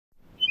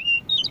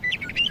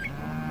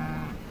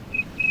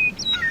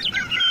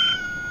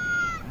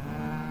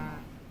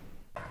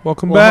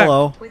Welcome back.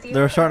 Hello.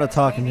 They were starting to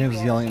talk and James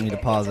was yelling at me to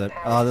pause it.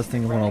 This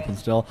thing won't open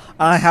still.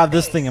 I have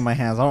this thing in my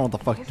hands. I don't know what the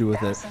fuck to do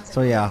with it.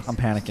 So yeah, I'm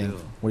panicking.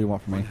 What do you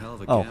want from me?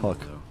 Oh, hook.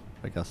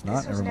 I guess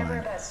not. Never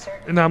mind.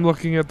 And I'm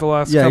looking at the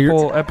last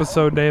couple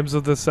episode names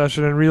of this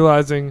session and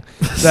realizing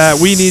that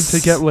we need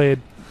to get laid.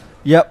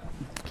 Yep.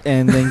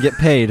 And then get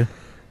paid.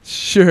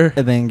 Sure.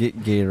 And then get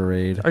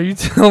Gatorade. Are you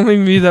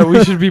telling me that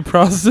we should be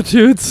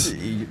prostitutes?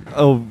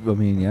 Oh, I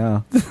mean,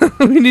 yeah.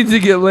 We need to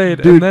get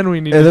laid, Dude, and then we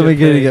need to get paid. And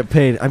then we get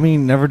paid. I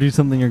mean, never do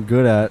something you're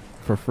good at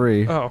for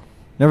free. Oh.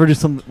 Never do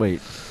something...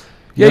 Wait.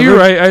 Yeah, you're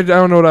right. I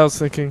don't know what I was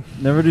thinking.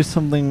 Never do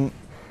something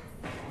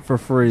for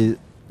free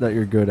that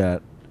you're good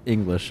at.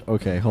 English.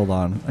 Okay, hold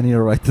on. I need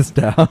to write this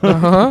down.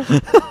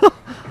 Uh-huh.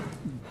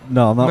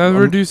 No, I'm not...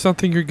 Never do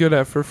something you're good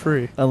at for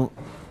free.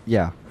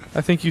 Yeah. I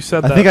think you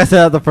said that. I think I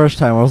said that the first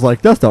time. I was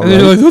like, that's not and right.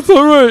 You're like, that's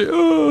not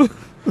right.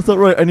 That's not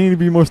right. I need to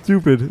be more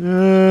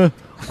stupid.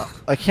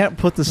 I can't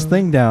put this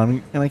thing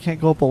down, and I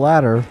can't go up a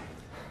ladder.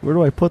 Where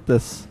do I put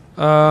this?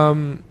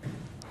 In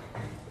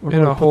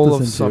a hole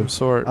of some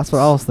sort. That's what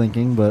I was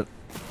thinking, but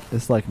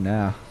it's like,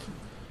 nah.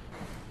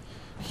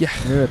 Yeah.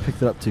 Maybe I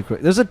picked it up too quick.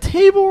 There's a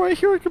table right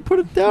here I can put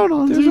it down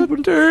on. There's a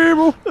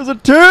table. There's a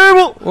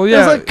table. Well,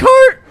 yeah. There's a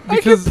cart.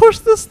 I can push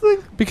this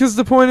thing. Because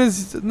the point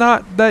is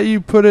not that you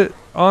put it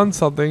on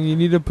something. You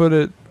need to put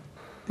it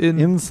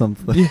in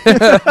something.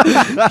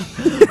 Yeah.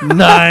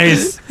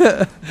 Nice.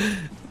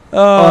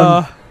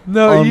 No,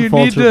 you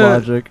need to.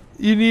 Logic.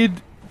 You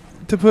need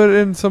to put it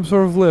in some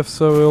sort of lift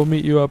so it'll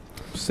meet you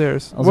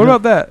upstairs. What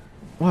about that?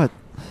 What?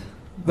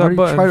 That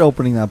button. I tried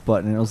opening that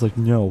button and it was like,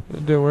 no.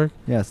 It didn't work?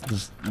 Yes,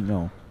 just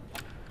no.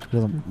 It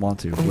doesn't want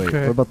to. Okay. Wait,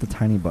 what about the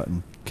tiny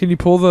button? Can you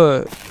pull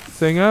the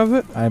thing out of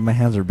it? My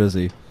hands are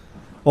busy.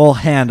 Well,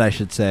 hand, I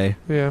should say.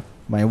 Yeah.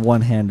 My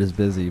one hand is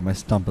busy. My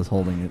stump is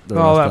holding it.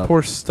 Oh, that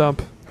poor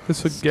stump.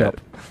 This would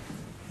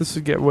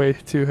get way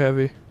too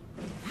heavy.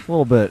 A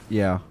little bit,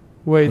 yeah.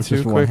 Way With too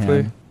just one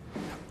quickly.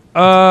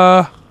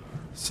 hand.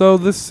 So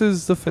this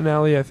is the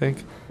finale, I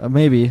think.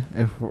 Maybe.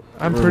 If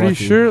I'm we're pretty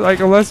lucky. sure. Like,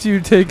 unless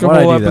you take a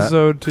whole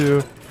episode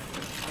to...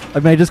 I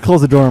mean, I just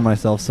closed the door on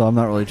myself, so I'm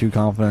not really too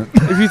confident.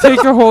 If you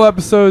take a whole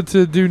episode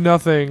to do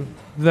nothing,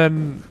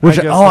 then I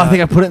guess I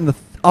think I put it in the...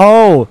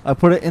 I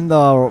put it in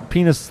the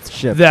penis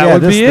ship.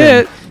 That would be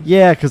it.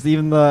 Yeah, because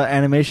even the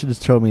animation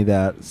just showed me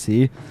that.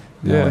 See?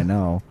 Now I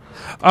know.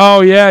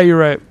 Oh, yeah, you're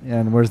right.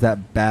 And where's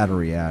that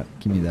battery at?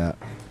 Give me that.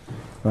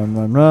 Run,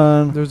 run,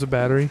 run. There's a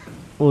battery.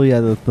 Well,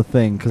 yeah, the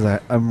thing, because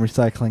I'm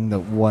recycling the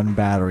one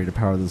battery to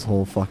power this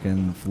whole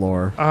fucking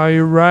floor. Oh,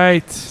 you're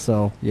right.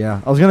 So,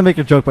 yeah. I was going to make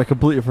a joke, but I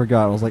completely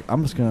forgot. I was like,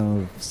 I'm just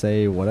going to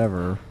say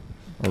whatever.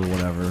 Or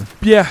whatever.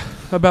 Yeah,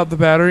 about the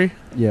battery.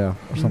 Yeah,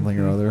 or something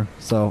or other.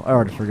 So, I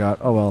already forgot.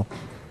 Oh, well.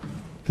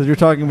 Because you're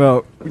talking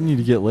about, we need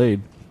to get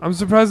laid. I'm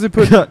surprised they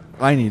put...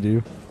 I need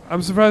to.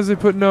 I'm surprised they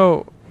put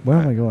no... Where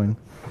am I going?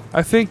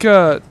 I think,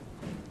 I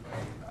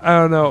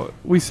don't know.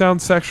 We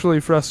sound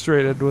sexually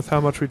frustrated with how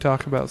much we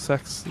talk about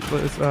sex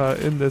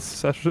in this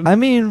session. I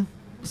mean,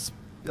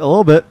 a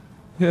little bit.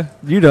 Yeah.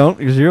 You don't,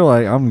 because you're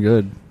like, I'm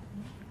good.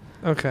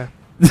 Okay.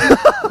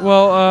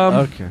 Well,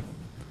 okay.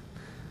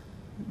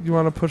 You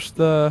want to push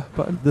the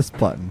button? This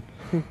button.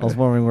 Okay. I was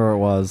wondering where it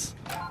was.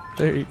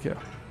 There you go.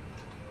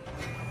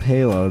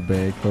 Payload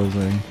bay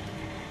closing.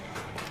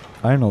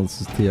 I know this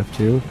is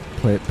TF2.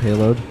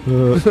 Payload.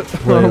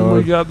 Oh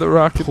my god, the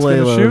rocket's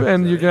going to shoot,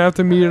 and you're going to have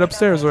to meet it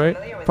upstairs,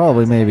 right?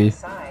 Probably, maybe.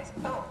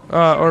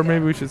 Or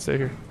maybe we should stay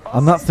here.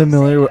 I'm not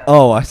familiar with...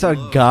 Oh, I saw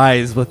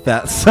guys with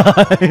that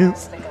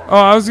size. Oh,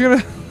 I was going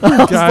to... I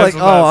was like,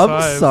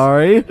 I'm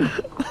sorry.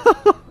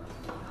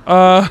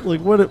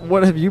 Like,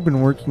 what have you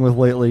been working with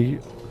lately?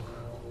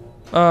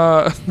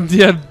 Yeah,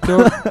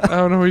 I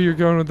don't know where you're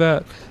going with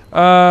that.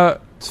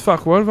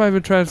 Fuck, what have I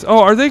been trying to... Oh,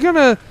 are they going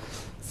to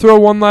throw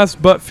one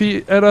last butt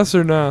feet at us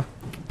or nah?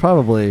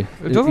 Probably.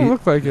 It doesn't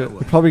look like it.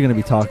 They're probably going to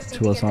be talking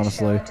to us,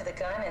 honestly.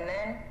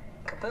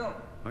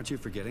 Aren't you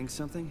forgetting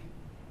something?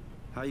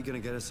 How are you going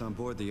to get us on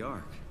board the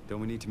Ark? Don't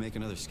we need to make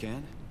another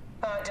scan?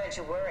 Oh, don't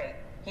you worry.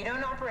 You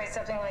don't operate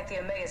something like the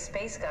Omega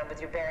space gun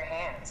with your bare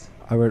hands.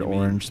 I read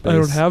orange space. I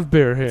don't have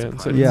bare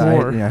hands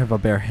anymore. Yeah, I have a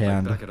bare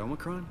hand. Like back at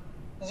Omicron?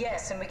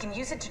 Yes, and we can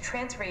use it to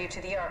transfer you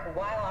to the Ark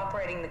while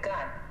operating the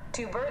gun.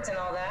 2 birds and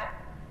all that.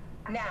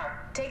 Now,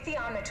 take the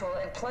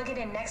Omnitool and plug it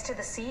in next to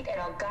the seat, and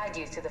I'll guide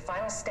you through the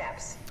final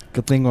steps.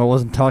 Good thing I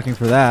wasn't talking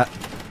for that.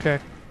 Okay.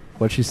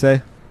 What'd she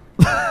say?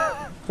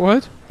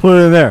 What? Put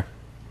it in there.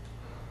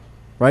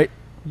 Right?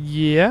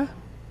 Yeah.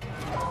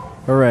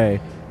 Hooray.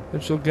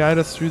 And she'll guide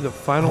us through the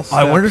final steps.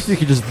 I wonder if you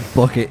could just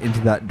book it into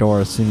that door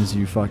as soon as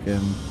you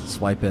fucking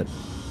swipe it.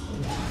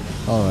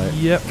 Alright.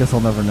 Yep. Guess I'll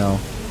never know.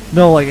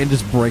 No, like, and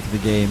just break the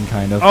game,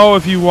 kind of. Oh,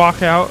 if you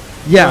walk out?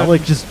 Yeah,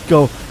 like, just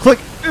go, click,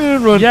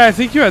 and run. Yeah, I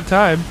think you had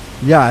time.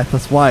 Yeah,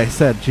 that's why I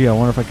said, gee, I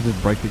wonder if I could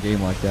just break the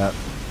game like that.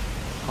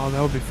 Oh,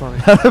 that would be funny.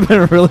 That would have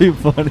been really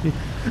funny.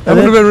 That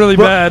would have been really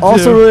bad,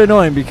 also too. really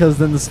annoying, because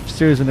then the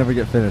series would never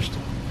get finished.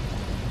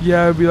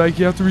 Yeah, it'd be like,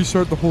 you have to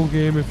restart the whole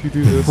game if you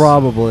do this.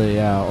 Probably,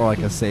 yeah. Or like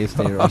a save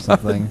state or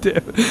something.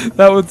 Damn,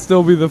 that would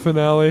still be the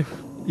finale.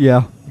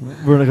 Yeah.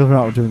 We're gonna come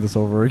out doing this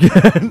over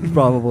again,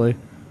 probably.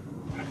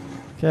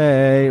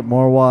 Okay,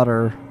 more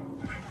water.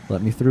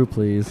 Let me through,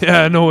 please.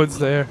 Yeah, I know it's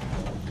there.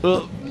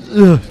 Ugh.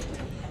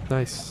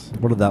 Nice.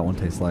 What did that one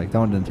taste like? That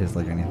one didn't taste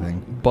like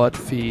anything. Butt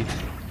feed.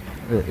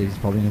 He's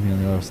probably gonna be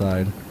on the other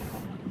side.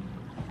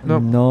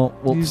 Nope. No,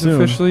 well, He's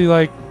soon. officially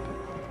like,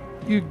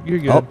 you're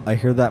good. Oh, I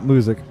hear that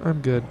music.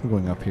 I'm good. I'm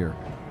going up here.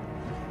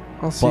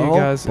 I'll see you Butthole?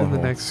 guys in the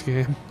Butthole. next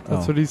game.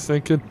 That's Oh. what he's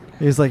thinking.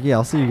 He's like, yeah,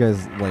 I'll see you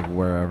guys like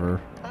wherever.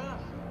 Oh,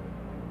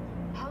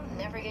 I'll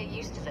never get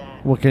used to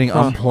that. What, getting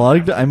Huh.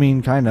 unplugged? I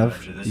mean, kind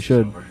of. You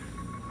should.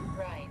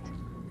 Right.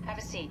 Have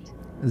a seat.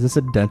 Is this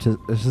a dentist?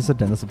 Is this a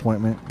dentist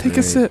appointment? Take a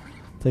Great. sit.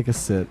 Take a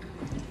sit.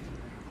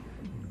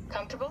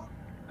 Comfortable?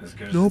 As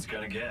good Nope. as it's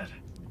gonna get.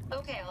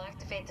 Okay, I'll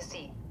activate the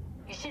seat.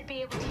 You should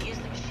be able to use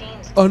the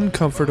machines.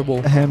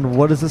 Uncomfortable. And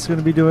what is this going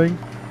to be doing?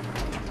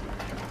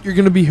 You're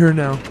gonna be here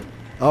now.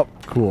 Oh,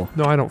 cool.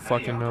 No, I don't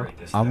fucking know.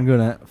 I'm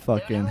gonna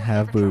fucking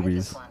have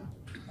boobies.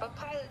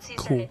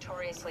 Cool.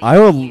 I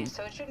will.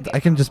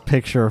 I can just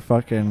picture a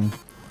fucking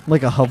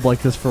like a hub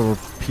like this for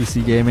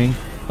PC gaming.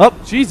 Oh,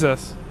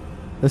 Jesus.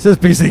 this is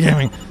PC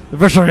gaming. The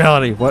virtual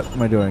reality. What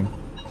am I doing?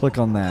 Click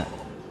on that.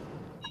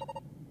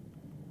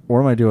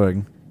 What am I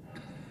doing?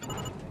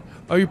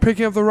 Oh, you're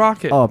picking up the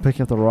rocket. Oh,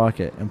 picking up the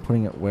rocket and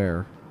putting it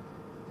where?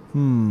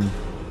 Find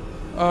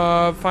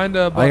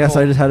a butthole. I guess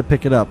I just had to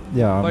pick it up.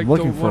 Yeah, I'm like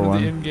looking the, for one one.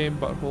 of the in-game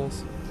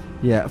buttholes.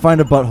 Yeah,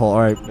 find a butthole. All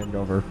right, bend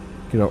over.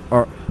 Get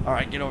over. All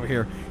right, get over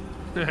here.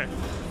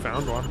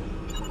 Found one.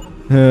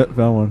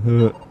 Found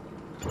one.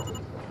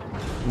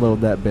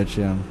 Load that bitch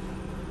in.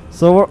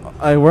 So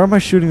where am I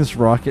shooting this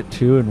rocket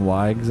to and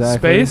why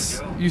exactly?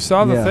 Space? You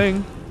saw the Yeah.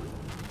 thing.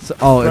 So,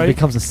 oh, Right? it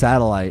becomes a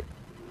satellite.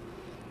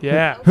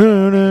 Yeah.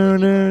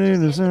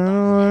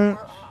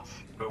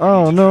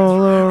 Oh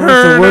no, the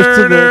rest of the words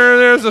to this.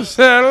 There's a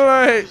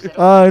satellite.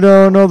 I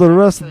don't know the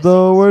rest of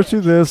the words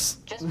to this.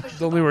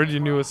 The only word you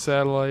knew was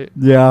satellite.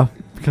 Yeah,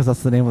 because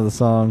that's the name of the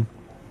song.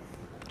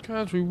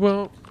 Cause we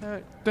won't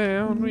back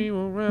down, we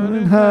won't run And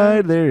and hide.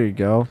 hide. There you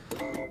go.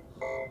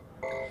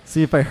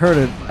 See, if I heard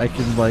it, I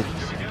can like,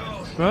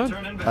 What?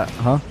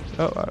 huh?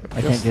 Oh,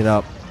 I can't get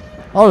up.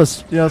 I'll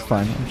just, yeah, that's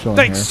fine. I'm chilling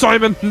Thanks, here.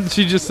 Simon.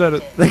 She just said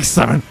it. Thanks,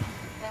 Simon.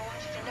 I want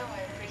you to know I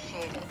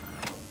appreciate it.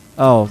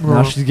 Oh, now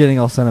Oh. she's getting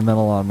all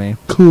sentimental on me.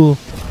 Cool.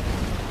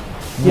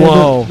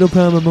 Whoa. No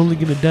problem. I'm only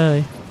gonna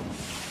die.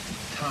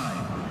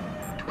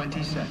 Time.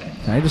 20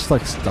 seconds. Can I just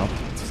like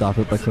stop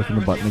it by clicking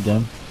the button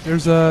again?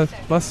 There's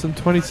less than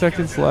 20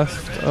 seconds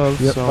left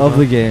of Yep, Soma. of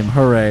the game.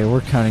 Hooray,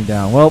 we're counting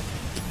down. Well,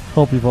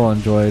 hope you've all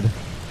enjoyed.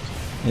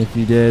 If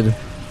you did,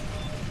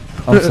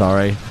 I'm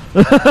sorry.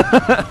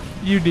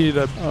 You need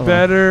a Oh.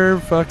 better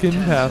fucking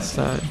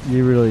pastime.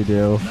 You really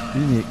do.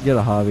 You need get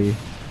a hobby.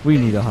 We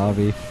need a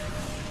hobby.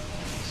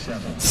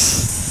 7.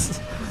 6,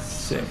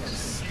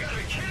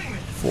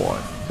 4.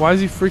 Why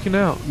is he freaking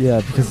out? Yeah,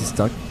 because he's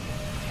stuck.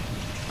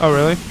 Oh,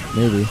 really?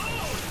 Maybe.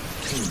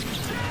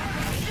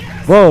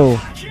 Whoa.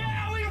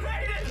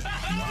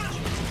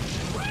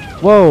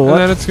 Whoa. And What?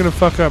 then it's gonna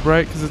fuck up,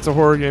 right? Because it's a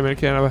horror game and it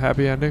can't have a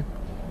happy ending.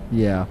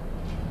 Yeah.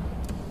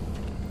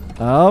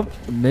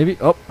 Maybe.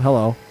 Oh,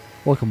 hello.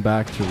 Welcome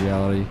back to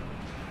reality.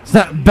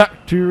 Snap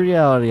back to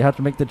reality. I have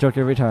to make the joke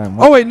every time.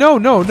 Oh wait, no.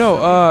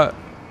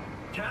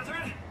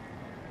 Catherine?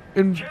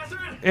 In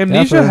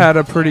Amnesia Catherine. had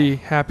a pretty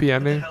happy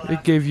ending.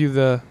 It gave you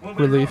the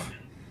relief.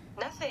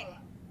 Nothing.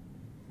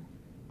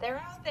 They're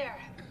out there,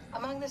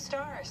 among the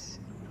stars.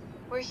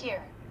 We're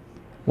here.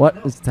 What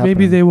is happening?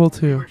 Maybe they will We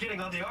too. were getting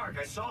on the ark.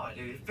 I saw it.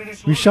 It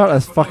finished We loading shot a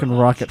just before fucking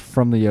lunch. rocket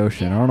from the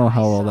ocean. I don't know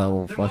how well that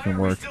will Then why fucking are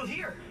we work. still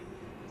here?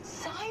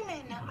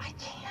 Simon, I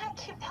can't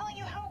keep telling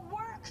you how it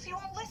works. You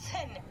won't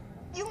listen.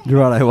 You're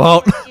right, I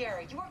won't. You were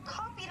here. You were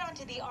copied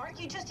onto the ark.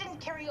 You just didn't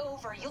carry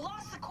over. You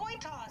lost the coin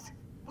toss.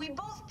 We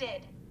both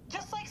did.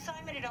 Just like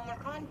Simon at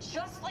Omicron.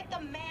 Just like the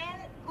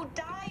man who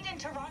died in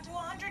Toronto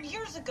 100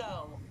 years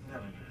ago. No.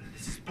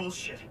 This is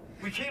bullshit.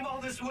 We came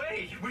all this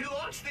way. We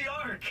launched the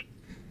ark.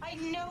 I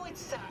know it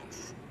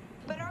sucks,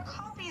 but our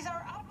copies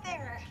are up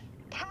there.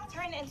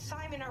 Catherine and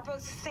Simon are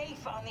both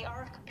safe on the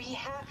ark. Be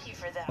happy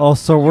for them. Oh,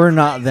 so we're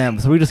not them.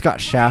 So we just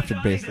got shafted,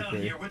 We're dying down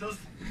basically. here with those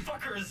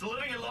fuckers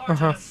living at large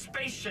Uh-huh. on a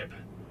spaceship.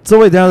 So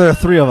wait, now there are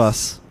 3 of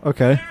us.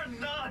 Okay. They're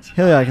not.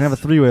 Hell yeah, I can have a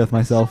 3-way with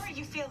myself. Sorry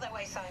you feel that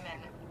way, Simon.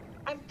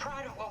 I'm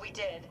proud of what we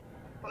did.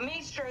 We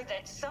made sure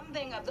that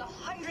something of the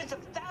hundreds of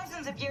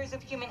thousands of years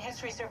of human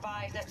history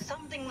survives, that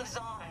something lives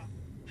on.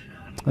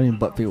 I mean,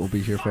 butt feet will be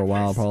here for a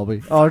while,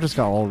 probably. Oh, it just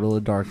got all really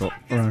dark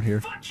around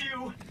here. Fuck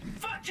you.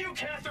 Fuck you,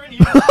 Catherine. You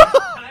and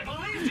I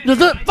believed in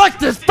you. Fuck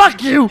this!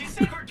 Fuck you! He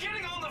said we're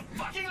getting on the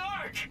fucking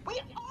ark. We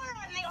are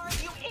on the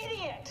ark, you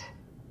idiot!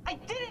 I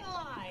didn't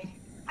lie.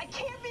 I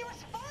can't be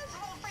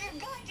responsible for your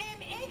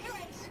goddamn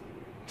ignorance.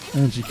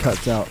 And she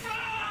cuts out.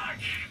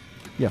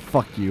 Yeah,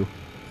 fuck you.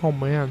 Oh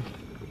man.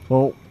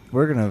 Well,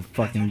 we're gonna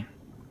fucking.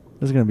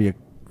 This is gonna be a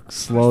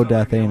slow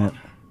death, ain't it?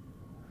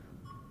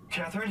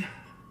 Catherine?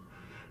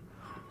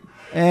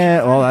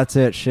 Well, that's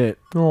it. Shit.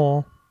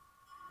 Oh.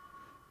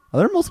 Are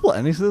there multiple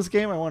endings to this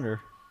game? I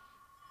wonder.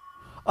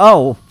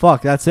 Oh,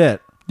 fuck, that's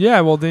it.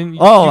 Yeah, well then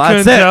Oh, you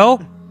that's couldn't it. tell.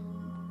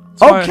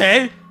 That's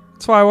Okay.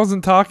 That's why I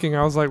wasn't talking.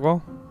 I was like, well,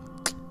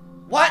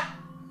 What?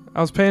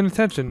 I was paying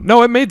attention.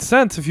 No, it made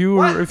sense if you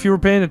What? were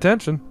paying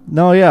attention.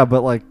 No, yeah,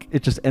 but like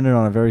it just ended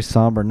on a very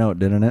somber note,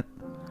 didn't it?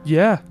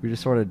 Yeah. We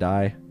just sort of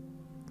die,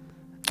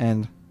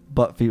 and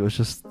Buttfeet was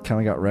just kind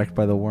of got wrecked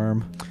by the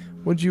worm.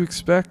 What'd you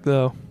expect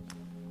though?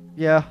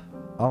 Yeah,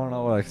 I don't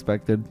know what I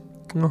expected.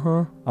 Uh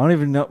huh. I don't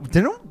even know.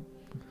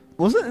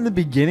 Wasn't in the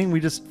beginning we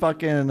just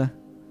fucking?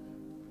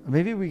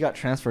 Maybe we got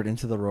transferred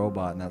into the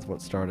robot and that's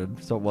what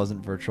started. So it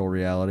wasn't virtual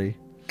reality.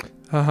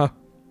 Uh huh.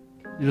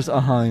 You're just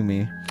uh-huhing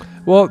me.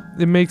 Well,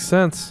 it makes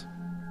sense.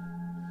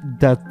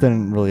 That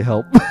didn't really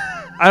help.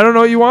 I don't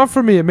know what you want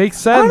from me. It makes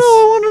I sense. don't know.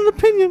 I want an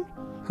opinion.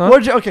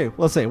 Huh? Okay,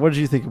 let's say. What did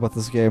you think about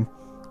this game?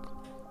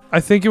 I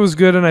think it was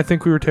good, and I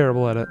think we were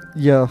terrible at it.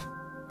 Yeah,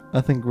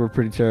 I think we're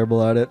pretty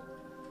terrible at it.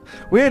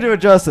 We had to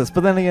adjust this,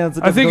 but then again, it's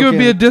a I think it would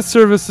be a game.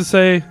 disservice to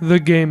say the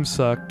game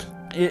sucked.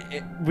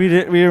 We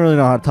didn't really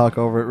know how to talk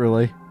over it,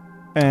 really.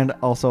 And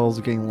also, I was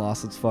getting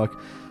lost as fuck.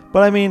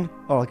 But I mean,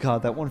 oh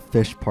god, that one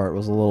fish part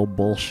was a little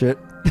bullshit.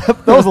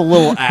 That was a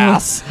little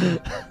ass.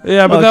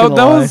 Yeah, but Not that gonna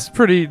lie. was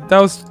pretty. That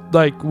was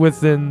like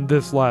within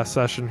this last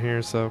session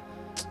here. So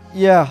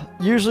Yeah,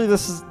 usually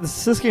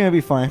this game would be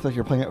fine if like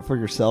you're playing it for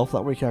yourself.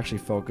 That way you can actually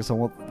focus on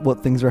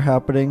what things are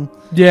happening.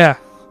 yeah,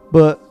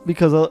 But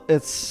because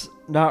it's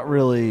not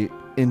really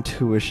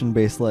intuition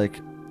based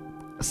like,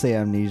 say,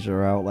 Amnesia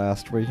or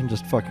Outlast, where you can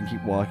just fucking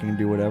keep walking and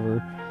do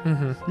whatever.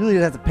 mm-hmm. You really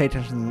have to pay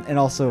attention, and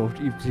also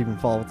you can even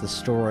follow what the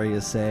story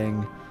is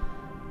saying.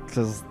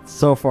 Because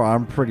so far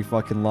I'm pretty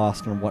fucking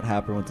lost on what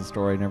happened with the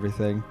story and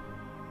everything.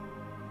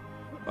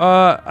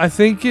 I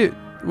think it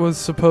was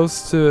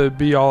supposed to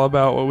be all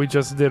about what we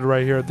just did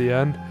right here at the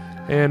end,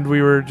 and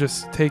we were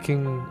just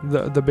taking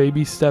the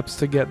baby steps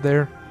to get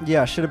there.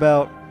 Yeah, shit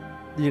about,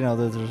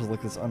 there's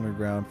like this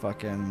underground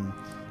fucking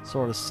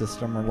sort of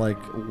system or like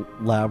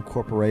lab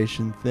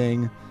corporation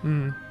thing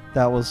Mm.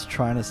 that was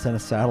trying to send a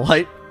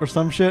satellite or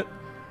some shit.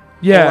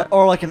 Yeah,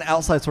 Or like an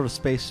outside sort of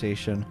space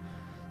station.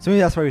 So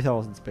maybe that's why we thought it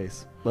was in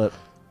space. But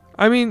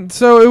I mean,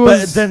 so it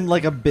was. but then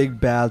like a big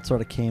bad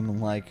sort of came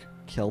and like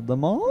killed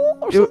them all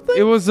or something.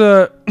 It was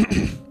a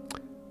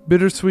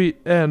bittersweet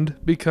end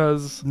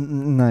because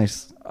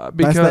Nice.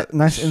 because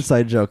nice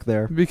inside joke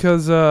there.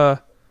 because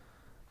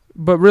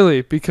but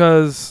really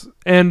because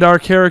and our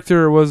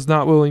character was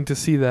not willing to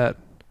see that.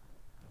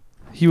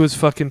 He was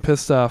fucking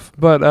pissed off.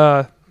 But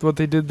what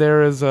they did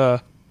there is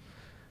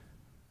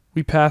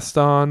we passed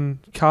on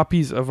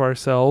copies of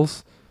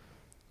ourselves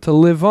to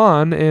live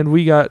on, and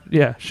we got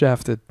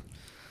shafted.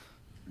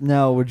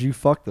 Now, would you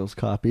fuck those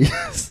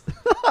copies?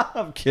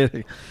 I'm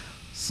kidding.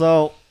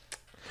 So,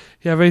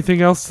 You have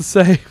anything else to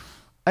say?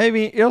 I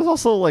mean, it was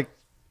also like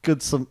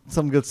some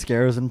good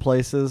scares in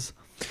places.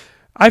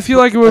 I feel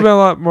like it would have been a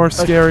lot more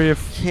scary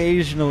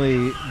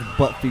Occasionally,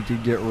 Buttfeet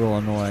did get real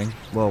annoying.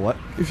 Whoa, what?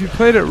 if you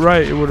played it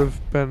right. It would have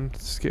been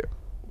scary.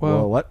 Whoa,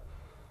 Well, what?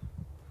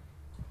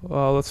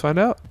 let's find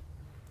out.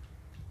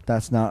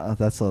 That's not.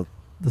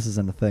 This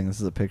isn't a thing. This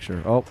is a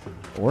picture. Oh,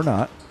 or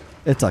not.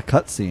 It's a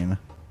cutscene.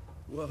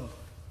 Whoa.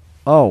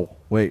 Oh,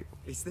 wait.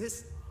 Is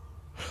this?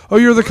 Oh,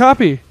 you're the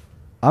copy.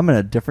 I'm in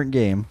a different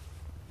game.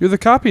 You're the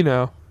copy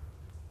now.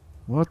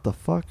 What the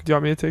fuck? Do you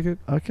want me to take it?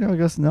 Okay, I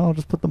guess no. I'll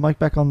just put the mic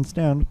back on the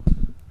stand.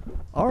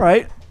 All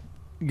right.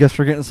 Guess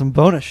we're getting some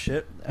bonus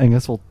shit. I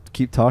guess we'll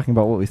keep talking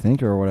about what we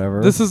think or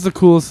whatever. This is the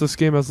coolest this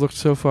game has looked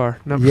so far.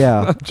 No,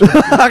 Yeah.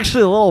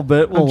 Actually, a little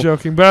bit. I'm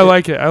joking, but I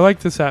like it. I like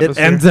this It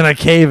atmosphere. ends in a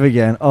cave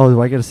again. Oh,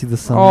 do I get to see the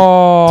sun?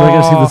 Oh, Do I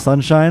get to see the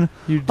sunshine?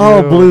 You do.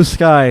 Oh, blue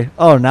sky.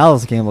 Oh, now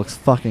this game looks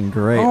fucking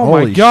great. Oh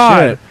Holy my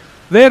god. shit.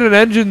 They had an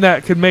engine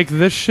that could make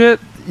this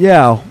shit,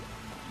 Yeah.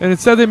 and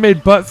instead they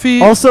made butt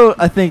feet. Also,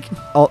 I think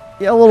a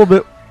little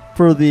bit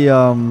for the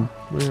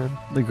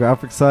Man.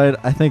 graphic side.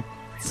 I think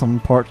some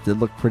parts did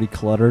look pretty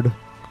cluttered,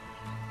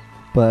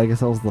 but I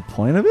guess that was the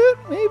point of it,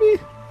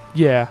 maybe.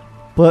 Yeah.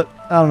 But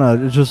I don't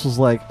know. It just was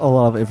like a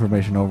lot of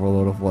information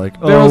overload of like,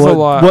 There was a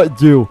lot. What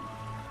do?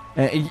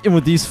 And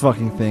with these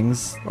fucking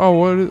things. Oh,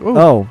 what?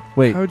 Oh,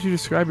 wait. How would you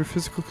describe your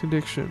physical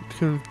condition?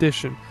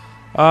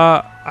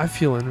 I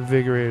feel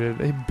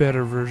invigorated. A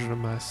better version of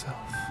myself.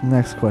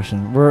 Next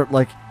question. We're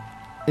like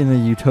in a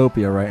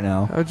utopia right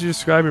now. How would you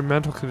describe your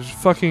mental condition?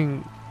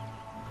 Fucking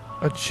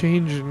a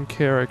change in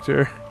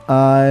character.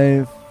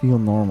 I feel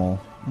normal.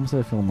 I'm gonna say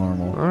I feel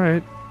normal. All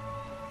right.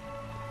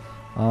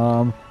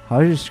 How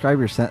do you describe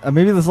your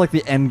maybe this is like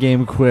the end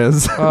game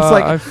quiz. It's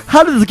like, I've-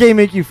 how does the game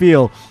make you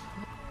feel?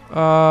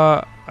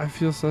 I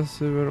feel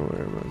sensitive and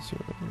aware of my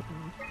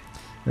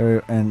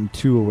surroundings. And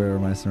too aware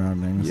of my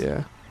surroundings.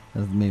 Yeah.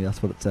 Maybe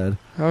that's what it said.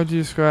 How would you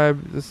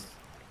describe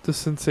the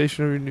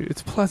sensation of your new?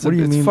 It's pleasant. What do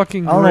you it's mean?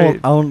 fucking I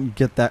great. don't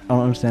get that. I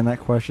don't understand that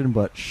question,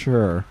 but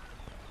sure.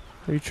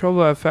 Are you troubled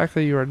by the fact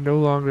that you are no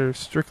longer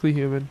strictly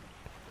human?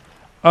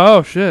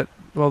 Oh shit.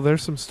 Well,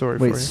 there's some story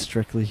Wait, for you.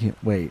 strictly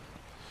wait.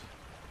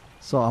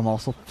 So I'm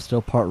also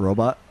still part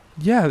robot?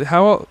 Yeah.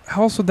 How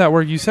else would that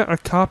work? You sent a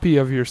copy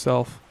of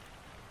yourself.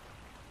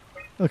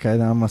 Okay,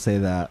 then I'm gonna say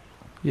that.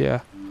 Yeah.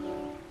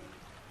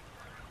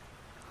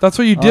 That's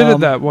what you did at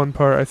that one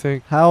part, I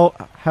think. How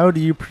do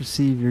you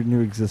perceive your new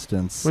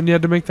existence? When you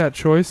had to make that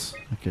choice.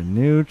 Like a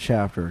new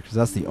chapter, because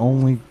that's the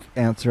only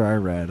answer I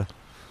read.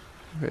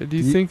 Okay, do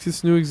you think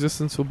this new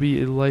existence will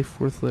be a life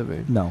worth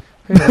living? No.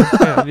 Hang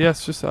on,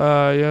 yes, just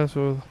yes.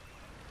 Well,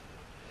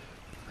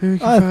 maybe we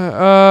can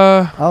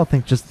I don't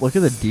think. Just look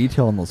at the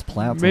detail on those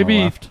plants. Maybe on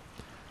the left.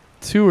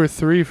 2 or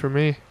 3 for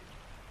me.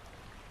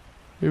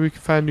 Maybe we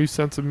can find a new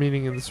sense of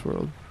meaning in this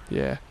world.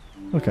 Yeah.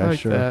 Okay, I like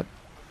sure. that.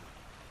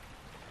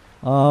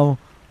 Would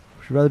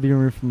you rather be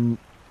removed from?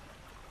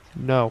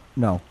 No.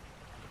 No.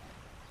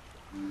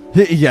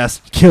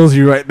 Yes, kills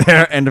you right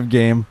there. End of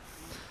game.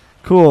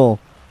 Cool.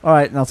 All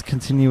right, now let's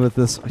continue with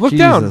this. Look Jesus,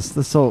 down. this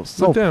is so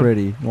Look down.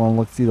 pretty. You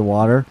want to see the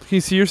water? Can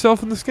you see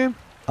yourself in this game?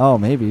 Oh,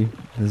 maybe.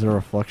 Is there a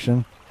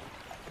reflection?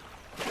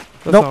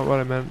 That's Nope. not what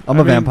I meant. I'm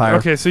a vampire.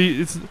 Okay, so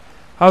it's.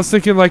 I was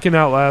thinking like in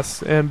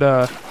Outlast and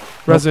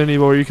Resident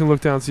Evil, where you can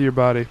look down and see your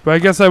body. But I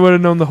guess I would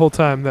have known the whole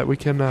time that we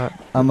cannot.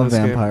 I'm in a this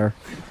game. vampire.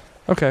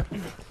 Okay.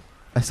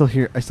 I still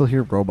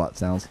hear robot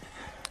sounds.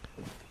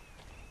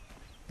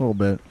 A little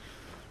bit.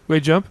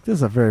 Wait, jump. This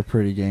is a very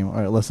pretty game. All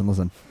right,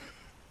 listen.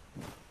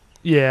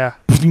 Yeah.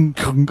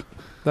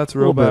 That's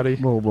Little bit, roboty.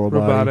 little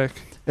Robotic.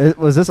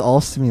 Was this all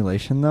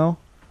simulation though?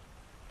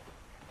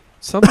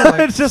 Something like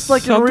It's just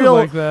like in something real,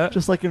 like that.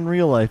 just like in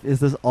real life. Is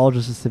this all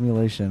just a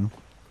simulation?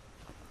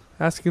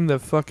 Asking the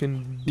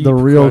fucking deep The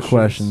real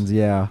questions,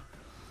 yeah,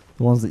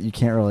 the ones that you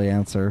can't really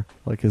answer.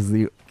 Like, is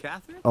the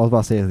Catherine? I was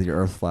about to say is the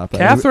Earth flat, but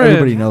Catherine!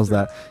 everybody knows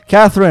that.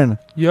 Catherine,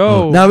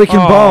 Yo. Now we can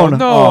Aw, bone.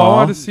 No, Aw. I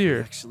want to see We her.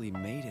 actually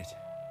made it.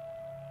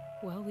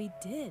 Well, we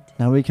did.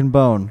 now we can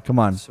bone. Come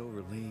on, So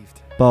relieved.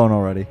 bone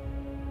already.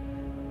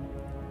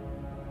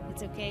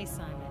 It's okay,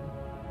 Simon.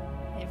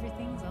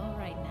 Everything's all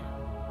right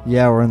now.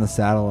 Yeah, we're in the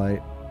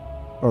satellite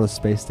or the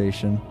space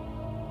station.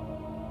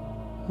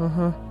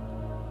 Uh-huh.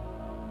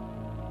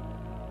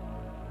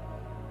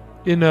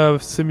 In a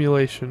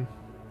simulation.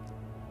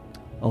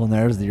 Oh, and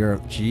there's the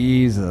Earth.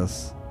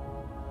 Jesus.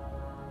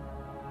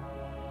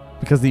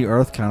 Because the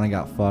Earth kind of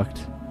got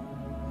fucked.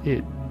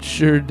 It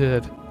sure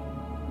did.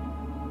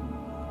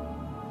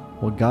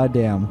 Well,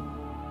 goddamn.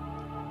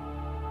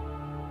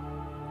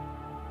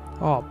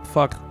 Oh,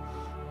 fuck.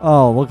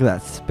 Oh, look at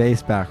that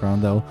space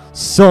background, though.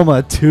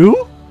 SOMA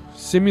 2?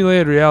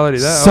 Simulated reality.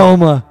 That,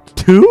 SOMA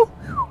 2?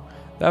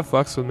 that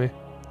fucks with me.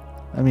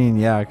 I mean,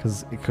 yeah,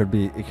 because it could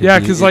be. It could Yeah,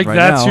 be because it like right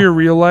that's now. your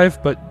real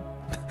life, but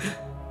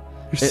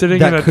you're sitting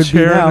that in a could be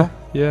chair. now.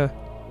 Yeah.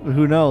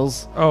 Who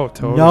knows? Oh,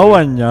 totally. No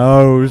one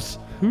knows.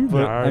 Who But,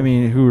 knows? I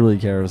mean, who really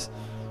cares?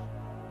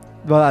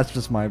 Well, that's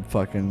just my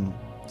fucking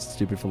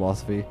stupid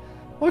philosophy.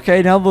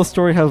 Okay, now the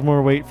story has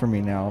more weight for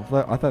me now.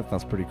 I thought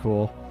that's pretty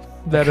cool.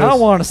 that I kind of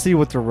is. want to see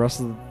what the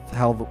rest of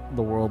how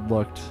the world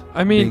looked.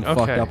 I mean, being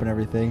fucked okay. up and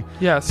everything.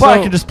 Yeah. But So I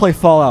can just play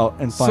Fallout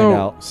and find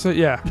out So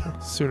yeah,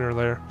 sooner or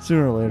later.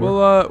 sooner or later.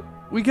 Well,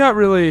 we got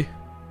really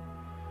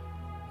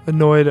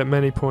annoyed at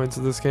many points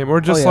of this game,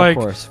 or just oh, yeah, like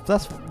of course.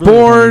 That's really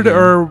bored the game.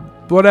 or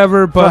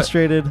whatever. But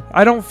frustrated.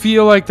 I don't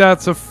feel like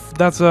that's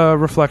a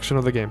reflection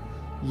of the game.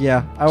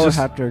 Yeah, I would just-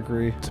 have to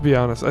agree. To be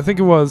honest, I think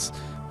it was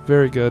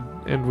very good,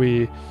 and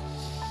we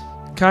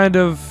kind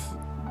of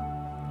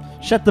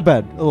Shut the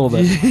bed a little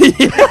bit.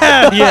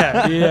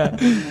 yeah.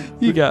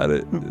 You got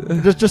it.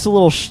 just a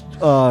little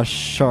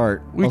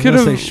shart. We I was gonna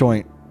could've- say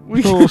shoint.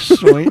 We A little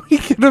shoint. we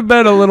could have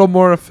been a little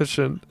more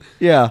efficient.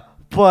 Yeah,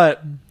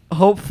 but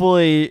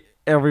hopefully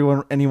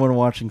anyone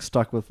watching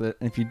stuck with it.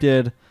 And if you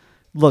did,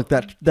 look,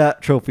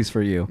 that trophy's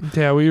for you.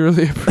 Yeah, we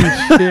really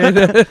appreciate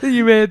it.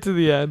 You made it to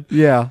the end.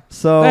 Yeah.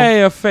 So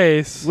Hey, a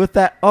face. with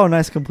that,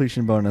 nice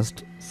completion bonus.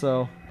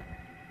 So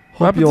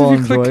What hope you happens all if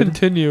you click enjoyed.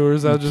 continue, or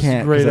is that You just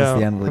can't, 'cause right that's out?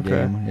 the end of the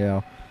Okay. game.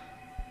 Yeah.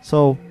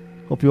 So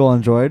hope you all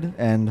enjoyed,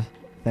 and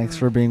thanks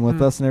for being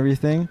with us and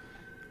everything.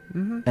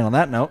 Mhm. And on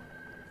that note,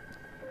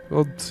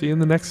 We'll see you in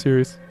the next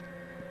series.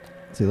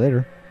 see you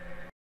later.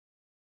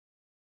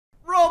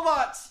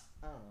 Robots.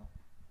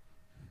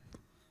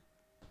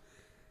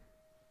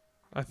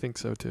 I think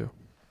so too.